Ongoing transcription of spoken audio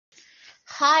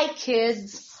Hi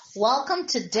kids, welcome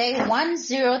to day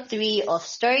 103 of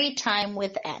Story Time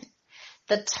with Anne.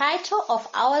 The title of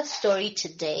our story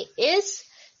today is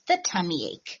The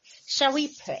Tummy Ache. Shall we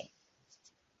pray?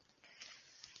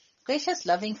 Gracious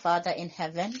loving Father in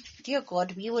heaven, dear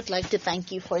God, we would like to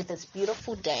thank you for this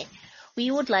beautiful day. We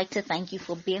would like to thank you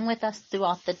for being with us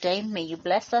throughout the day. May you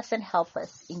bless us and help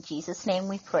us. In Jesus' name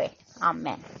we pray.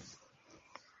 Amen.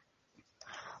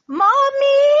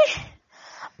 Mommy!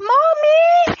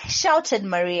 Mommy! Shouted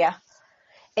Maria.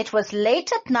 It was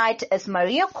late at night as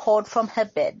Maria called from her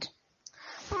bed.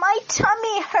 My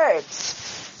tummy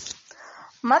hurts.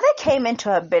 Mother came into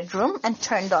her bedroom and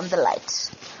turned on the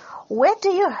light. Where do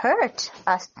you hurt?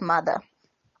 Asked Mother.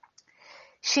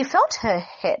 She felt her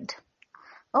head.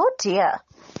 Oh dear,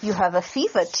 you have a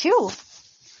fever too.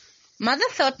 Mother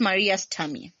felt Maria's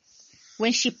tummy.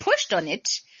 When she pushed on it,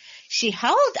 she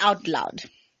howled out loud.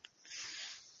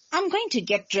 I'm going to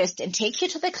get dressed and take you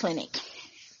to the clinic.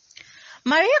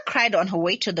 Maria cried on her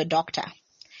way to the doctor.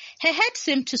 Her head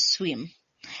seemed to swim,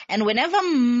 and whenever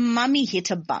Mommy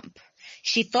hit a bump,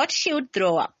 she thought she would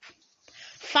throw up.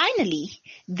 Finally,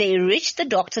 they reached the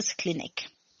doctor's clinic.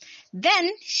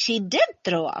 Then she did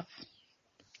throw up.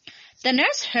 The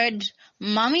nurse heard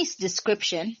Mommy's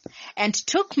description and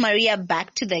took Maria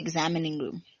back to the examining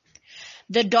room.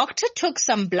 The doctor took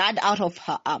some blood out of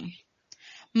her arm.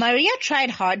 Maria tried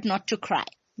hard not to cry,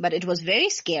 but it was very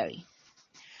scary.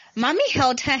 Mommy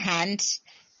held her hand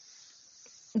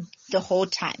the whole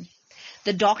time.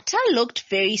 The doctor looked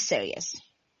very serious.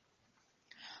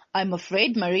 I'm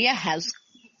afraid Maria has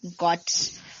got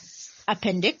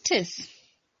appendicitis.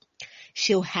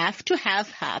 She'll have to have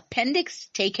her appendix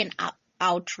taken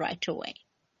out right away.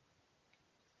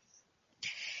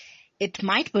 It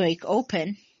might break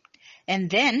open, and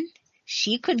then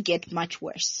she could get much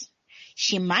worse.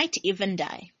 She might even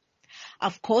die.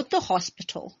 I've called the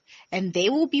hospital, and they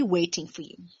will be waiting for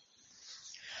you.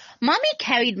 Mommy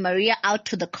carried Maria out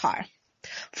to the car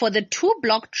for the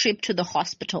 2-block trip to the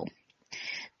hospital.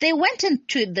 They went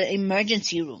into the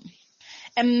emergency room.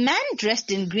 A man dressed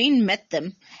in green met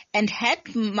them and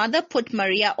had Mother put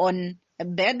Maria on a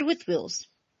bed with wheels.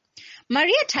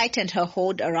 Maria tightened her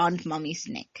hold around Mommy's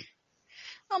neck.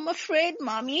 I'm afraid,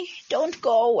 Mommy. Don't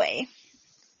go away.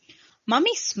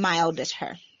 Mommy smiled at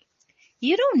her.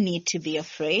 You don't need to be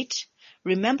afraid.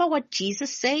 Remember what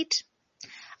Jesus said?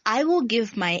 I will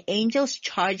give my angels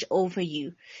charge over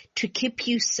you to keep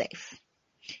you safe.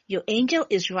 Your angel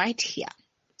is right here.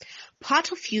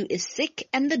 Part of you is sick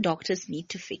and the doctors need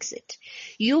to fix it.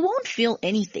 You won't feel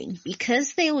anything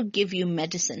because they will give you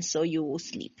medicine so you will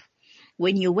sleep.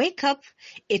 When you wake up,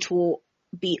 it will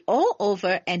be all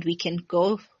over and we can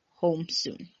go home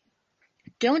soon.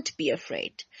 Don't be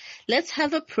afraid. Let's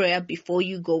have a prayer before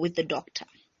you go with the doctor.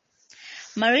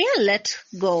 Maria let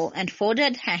go and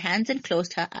folded her hands and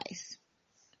closed her eyes.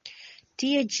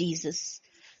 Dear Jesus,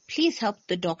 please help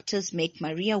the doctors make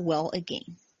Maria well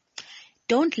again.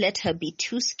 Don't let her be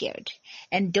too scared,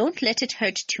 and don't let it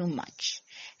hurt too much.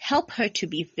 Help her to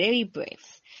be very brave.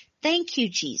 Thank you,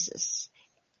 Jesus.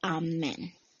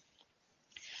 Amen.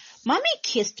 Mommy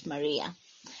kissed Maria,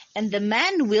 and the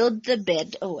man wheeled the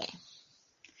bed away.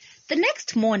 The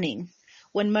next morning,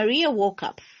 when Maria woke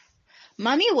up,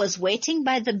 Mommy was waiting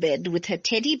by the bed with her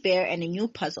teddy bear and a new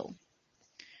puzzle.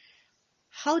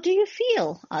 How do you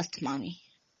feel? Asked Mommy.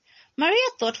 Maria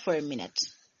thought for a minute.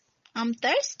 I'm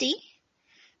thirsty.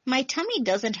 My tummy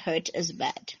doesn't hurt as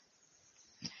bad.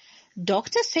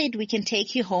 Doctor said we can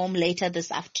take you home later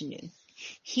this afternoon.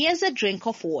 Here's a drink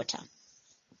of water.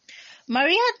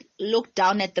 Maria looked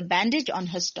down at the bandage on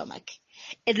her stomach.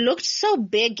 It looked so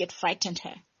big it frightened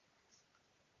her.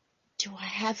 Do I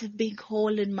have a big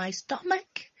hole in my stomach?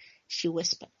 She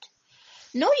whispered.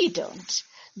 No, you don't.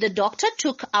 The doctor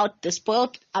took out the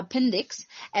spoiled appendix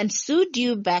and sewed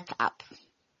you back up.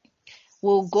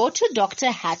 We'll go to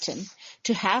Dr. Hatton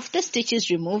to have the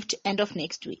stitches removed end of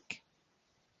next week.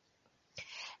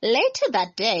 Later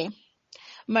that day,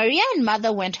 Maria and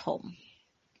Mother went home.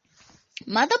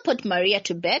 Mother put Maria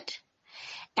to bed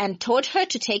and told her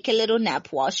to take a little nap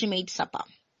while she made supper.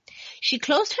 She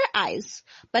closed her eyes,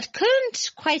 but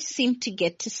couldn't quite seem to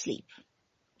get to sleep.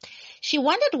 She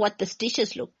wondered what the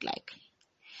stitches looked like.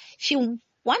 She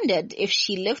wondered if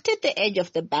she lifted the edge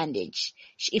of the bandage,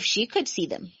 if she could see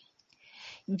them.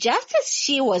 Just as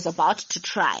she was about to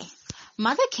try,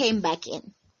 Mother came back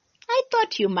in. I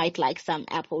thought you might like some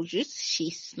apple juice,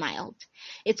 she smiled.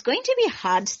 It's going to be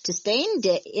hard to stay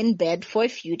in bed for a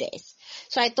few days,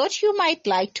 so I thought you might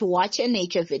like to watch a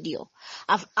nature video.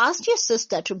 I've asked your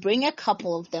sister to bring a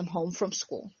couple of them home from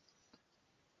school.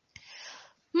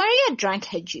 Maria drank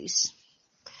her juice.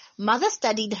 Mother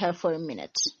studied her for a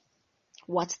minute.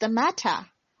 What's the matter?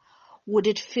 Would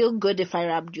it feel good if I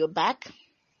rubbed your back?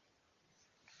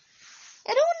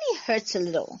 It only hurts a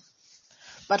little,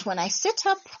 but when I sit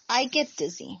up, I get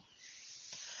dizzy.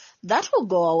 That will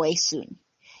go away soon.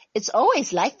 It's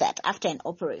always like that after an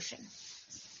operation.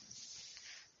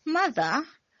 Mother,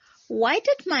 why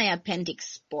did my appendix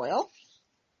spoil?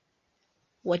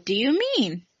 What do you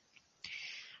mean?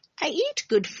 I eat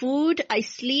good food, I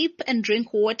sleep and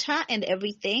drink water and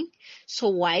everything, so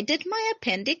why did my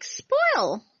appendix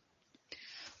spoil?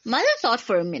 Mother thought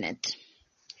for a minute.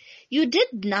 You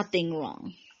did nothing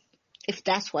wrong, if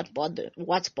that's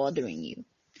what's bothering you.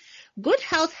 Good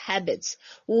health habits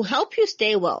will help you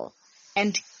stay well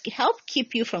and help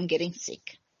keep you from getting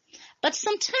sick. But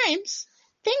sometimes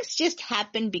things just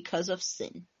happen because of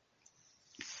sin.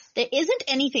 There isn't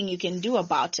anything you can do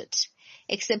about it,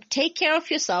 except take care of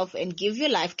yourself and give your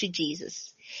life to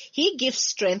Jesus. He gives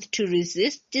strength to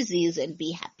resist disease and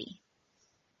be happy.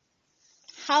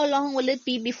 How long will it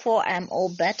be before I am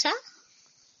all better?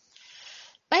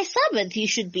 By Sabbath, you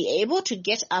should be able to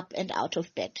get up and out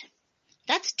of bed.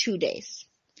 That's 2 days.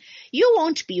 You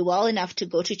won't be well enough to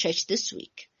go to church this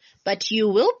week, but you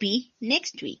will be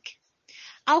next week.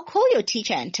 I'll call your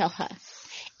teacher and tell her.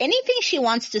 Anything she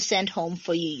wants to send home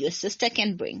for you, your sister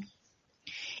can bring.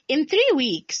 In 3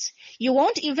 weeks, you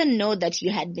won't even know that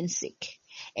you had been sick,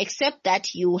 except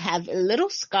that you have a little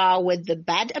scar where the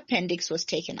bad appendix was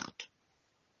taken out.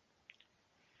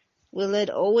 Will it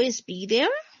always be there?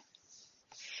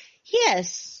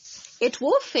 Yes, it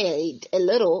will fade a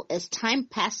little as time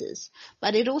passes,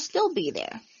 but it will still be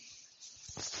there.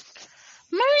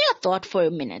 Maria thought for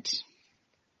a minute.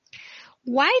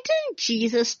 Why didn't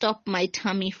Jesus stop my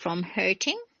tummy from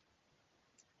hurting?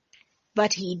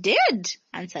 But he did,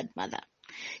 answered Mother.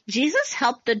 Jesus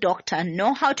helped the doctor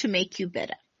know how to make you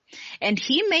better, and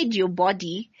he made your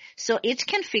body so it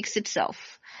can fix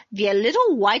itself. They are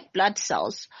little white blood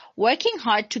cells working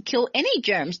hard to kill any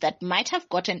germs that might have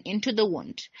gotten into the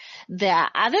wound. There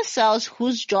are other cells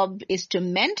whose job is to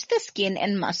mend the skin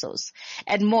and muscles,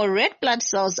 and more red blood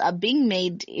cells are being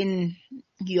made in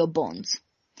your bones.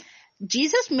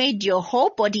 Jesus made your whole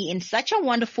body in such a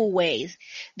wonderful way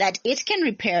that it can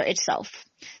repair itself.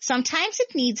 Sometimes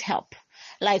it needs help,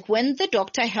 like when the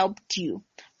doctor helped you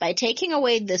by taking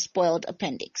away the spoiled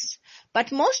appendix.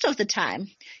 But most of the time,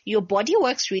 your body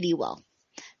works really well.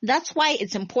 That's why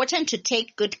it's important to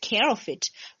take good care of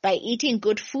it by eating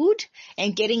good food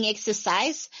and getting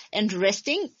exercise and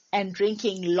resting and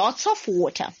drinking lots of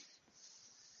water.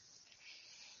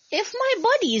 If my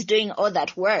body is doing all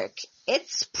that work,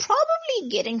 it's probably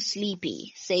getting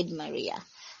sleepy, said Maria.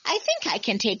 I think I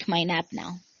can take my nap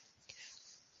now.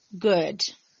 Good.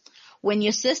 When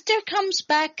your sister comes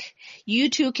back, you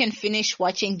two can finish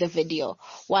watching the video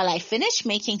while I finish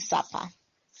making supper.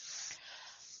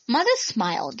 Mother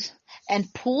smiled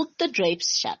and pulled the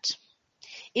drapes shut.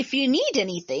 If you need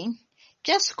anything,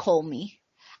 just call me.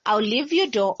 I'll leave your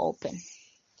door open.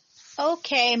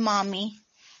 Okay, Mommy.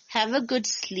 Have a good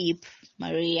sleep,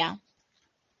 Maria.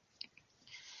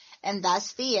 And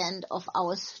that's the end of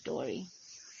our story.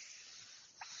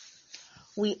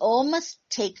 We all must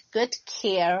take good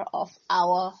care of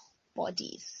our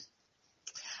bodies.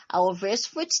 Our verse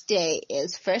for today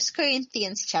is 1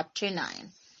 Corinthians chapter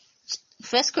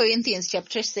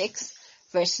 6,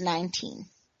 verse 19.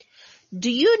 Do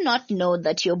you not know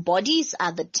that your bodies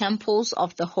are the temples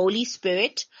of the Holy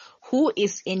Spirit who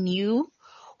is in you,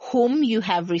 whom you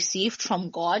have received from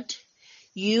God?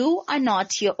 You are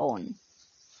not your own.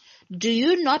 Do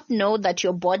you not know that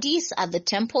your bodies are the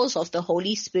temples of the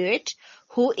Holy Spirit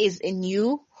who is in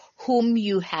you, whom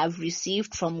you have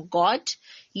received from God?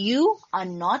 You are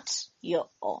not your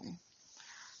own.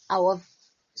 Our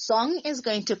song is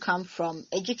going to come from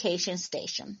Education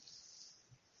Station.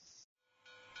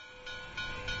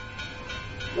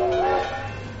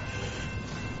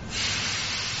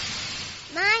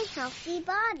 My healthy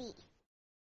body.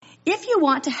 If you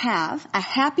want to have a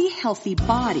happy, healthy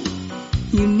body,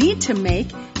 you need to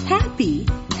make happy,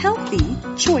 healthy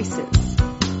choices.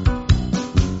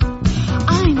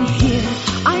 I'm here,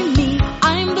 I'm me,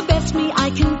 I'm the best me I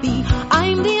can be.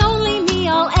 I'm the only me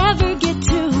I'll ever get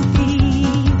to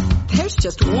be. There's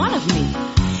just one of me.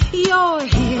 You're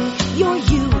here, you're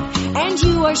you, and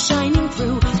you are shining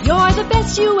through. You're the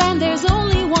best you, and there's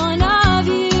only one of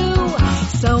you.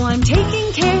 So I'm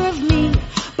taking care of me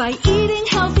by eating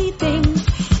healthy things.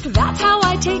 That's how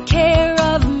I take care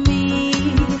of me.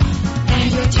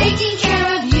 And you're taking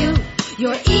care of you.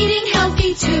 You're eating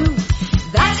healthy too.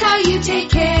 That's how you take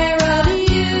care of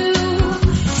you.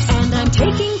 And I'm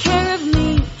taking care of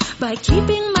me by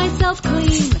keeping myself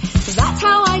clean. That's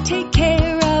how I take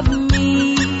care of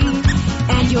me.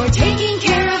 And you're taking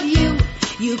care of you.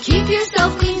 You keep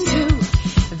yourself clean too.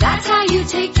 That's how you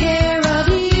take care of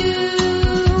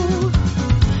you.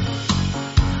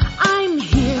 I'm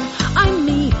here, I'm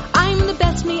me, I'm the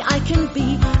best me I can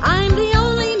be. I'm the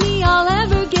only me I'll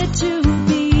ever get to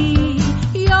be.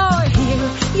 You're here,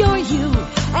 you're you,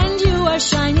 and you are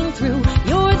shining through.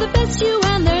 You're the best you,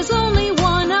 and there's only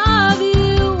one of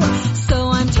you. So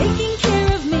I'm taking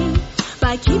care of me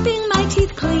by keeping my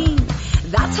teeth clean.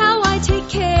 That's how I take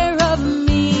care of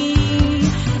me.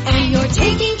 And you're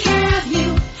taking care of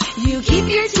you. You keep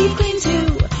your teeth clean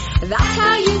too. That's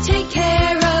how you take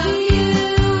care of you.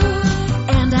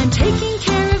 And I'm taking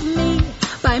care of me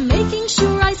by making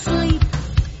sure I sleep.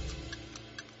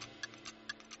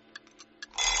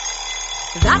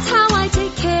 That's how I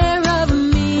take care of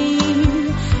me.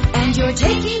 And you're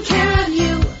taking care of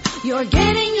you. You're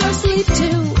getting your sleep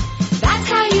too. That's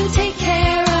how you take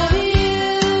care of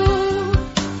you.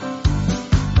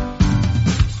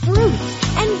 Fruits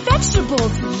and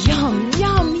vegetables, yum,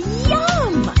 yum,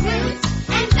 yum. Fruits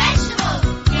and vegetables,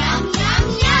 yum, yum,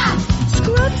 yum.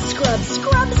 Scrub, scrub,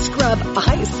 scrub, scrub,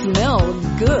 I smell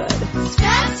good.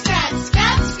 Scrub, scrub,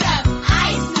 scrub, scrub,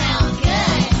 I smell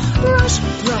good. Brush,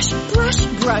 brush, brush,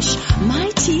 brush, my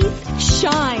teeth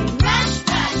shine. Brush,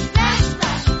 brush, brush,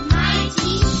 brush, my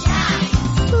teeth shine.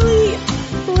 Sleep,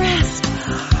 rest.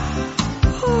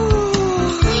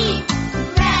 Sleep,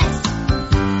 rest.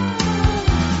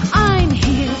 I'm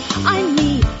here, I'm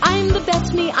me, I'm the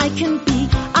best me I can be.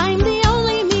 I'm the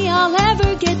only me I'll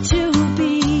ever get to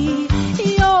be.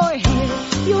 You're here,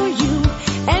 you're you,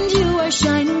 and you are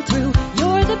shining through.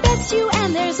 You're the best you,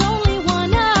 and there's only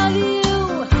one of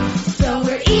you. So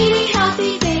we're eating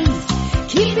healthy things,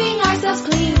 keeping ourselves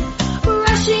clean,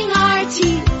 brushing our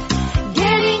teeth,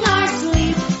 getting our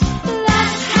sleep.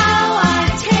 That's how I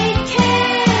take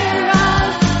care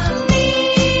of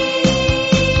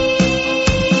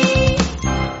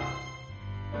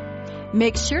me.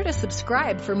 Make sure to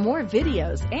subscribe for more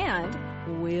videos, and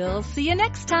we'll see you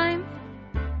next time.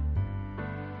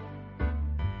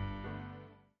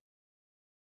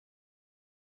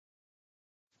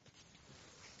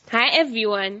 Hi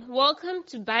everyone, welcome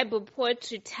to Bible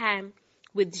Poetry Time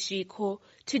with Jiko.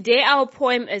 Today our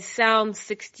poem is Psalm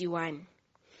 61.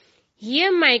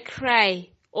 Hear my cry,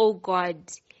 O God,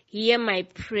 hear my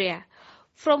prayer.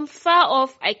 From far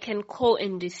off I can call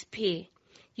in despair.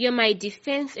 You're my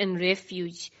defense and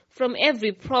refuge from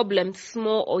every problem,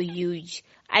 small or huge.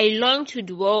 I long to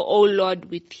dwell, O Lord,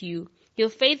 with you. Your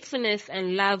faithfulness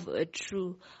and love are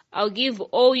true. I'll give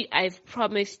all I've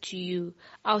promised to you.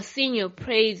 I'll sing your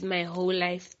praise my whole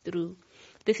life through.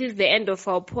 This is the end of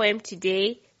our poem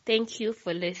today. Thank you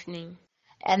for listening.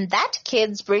 And that,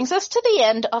 kids, brings us to the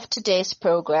end of today's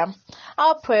program.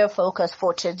 Our prayer focus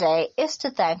for today is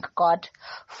to thank God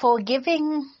for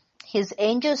giving His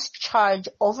angels charge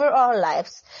over our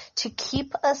lives to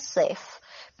keep us safe,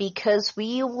 because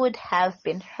we would have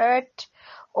been hurt,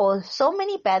 or so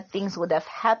many bad things would have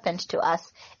happened to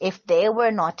us if they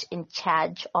were not in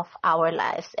charge of our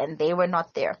lives and they were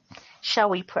not there. Shall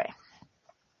we pray?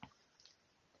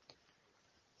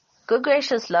 Good,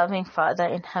 gracious, loving Father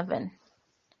in heaven,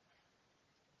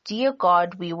 dear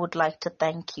God, we would like to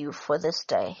thank you for this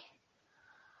day.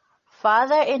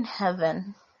 Father in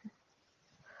heaven,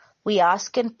 we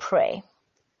ask and pray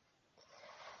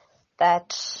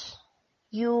that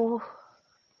you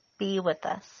be with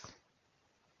us.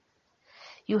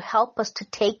 You help us to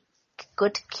take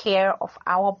good care of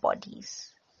our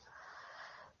bodies.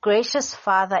 Gracious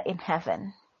Father in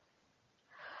heaven,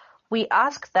 we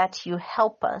ask that you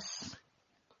help us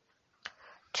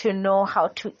to know how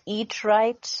to eat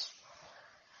right,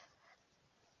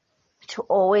 to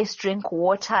always drink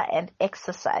water and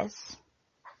exercise,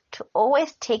 to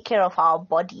always take care of our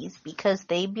bodies because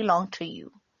they belong to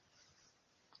you.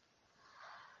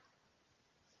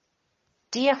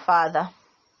 Dear Father,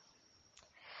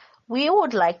 we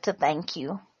would like to thank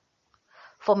you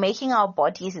for making our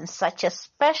bodies in such a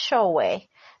special way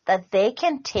that they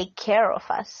can take care of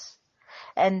us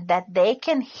and that they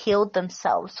can heal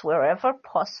themselves wherever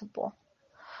possible.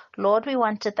 Lord, we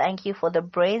want to thank you for the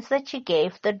brains that you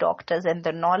gave the doctors and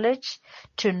the knowledge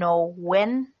to know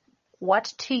what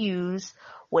to use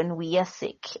when we are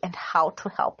sick and how to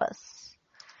help us.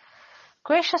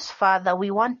 Gracious Father,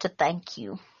 we want to thank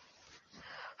you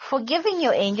for giving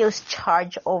your angels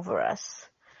charge over us,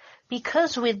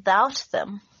 because without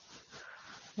them,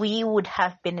 we would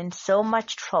have been in so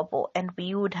much trouble and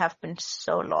we would have been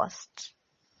so lost.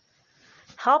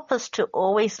 Help us to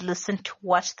always listen to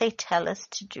what they tell us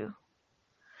to do.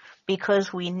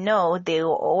 because we know they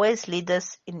will always lead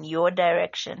us in your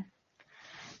direction.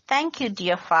 Thank you,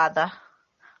 dear Father,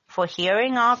 for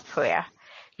hearing our prayer.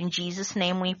 In Jesus'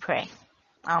 name we pray.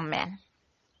 Amen.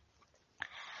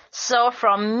 So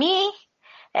from me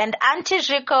and Auntie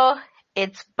Rico,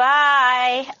 it's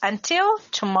bye until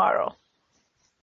tomorrow.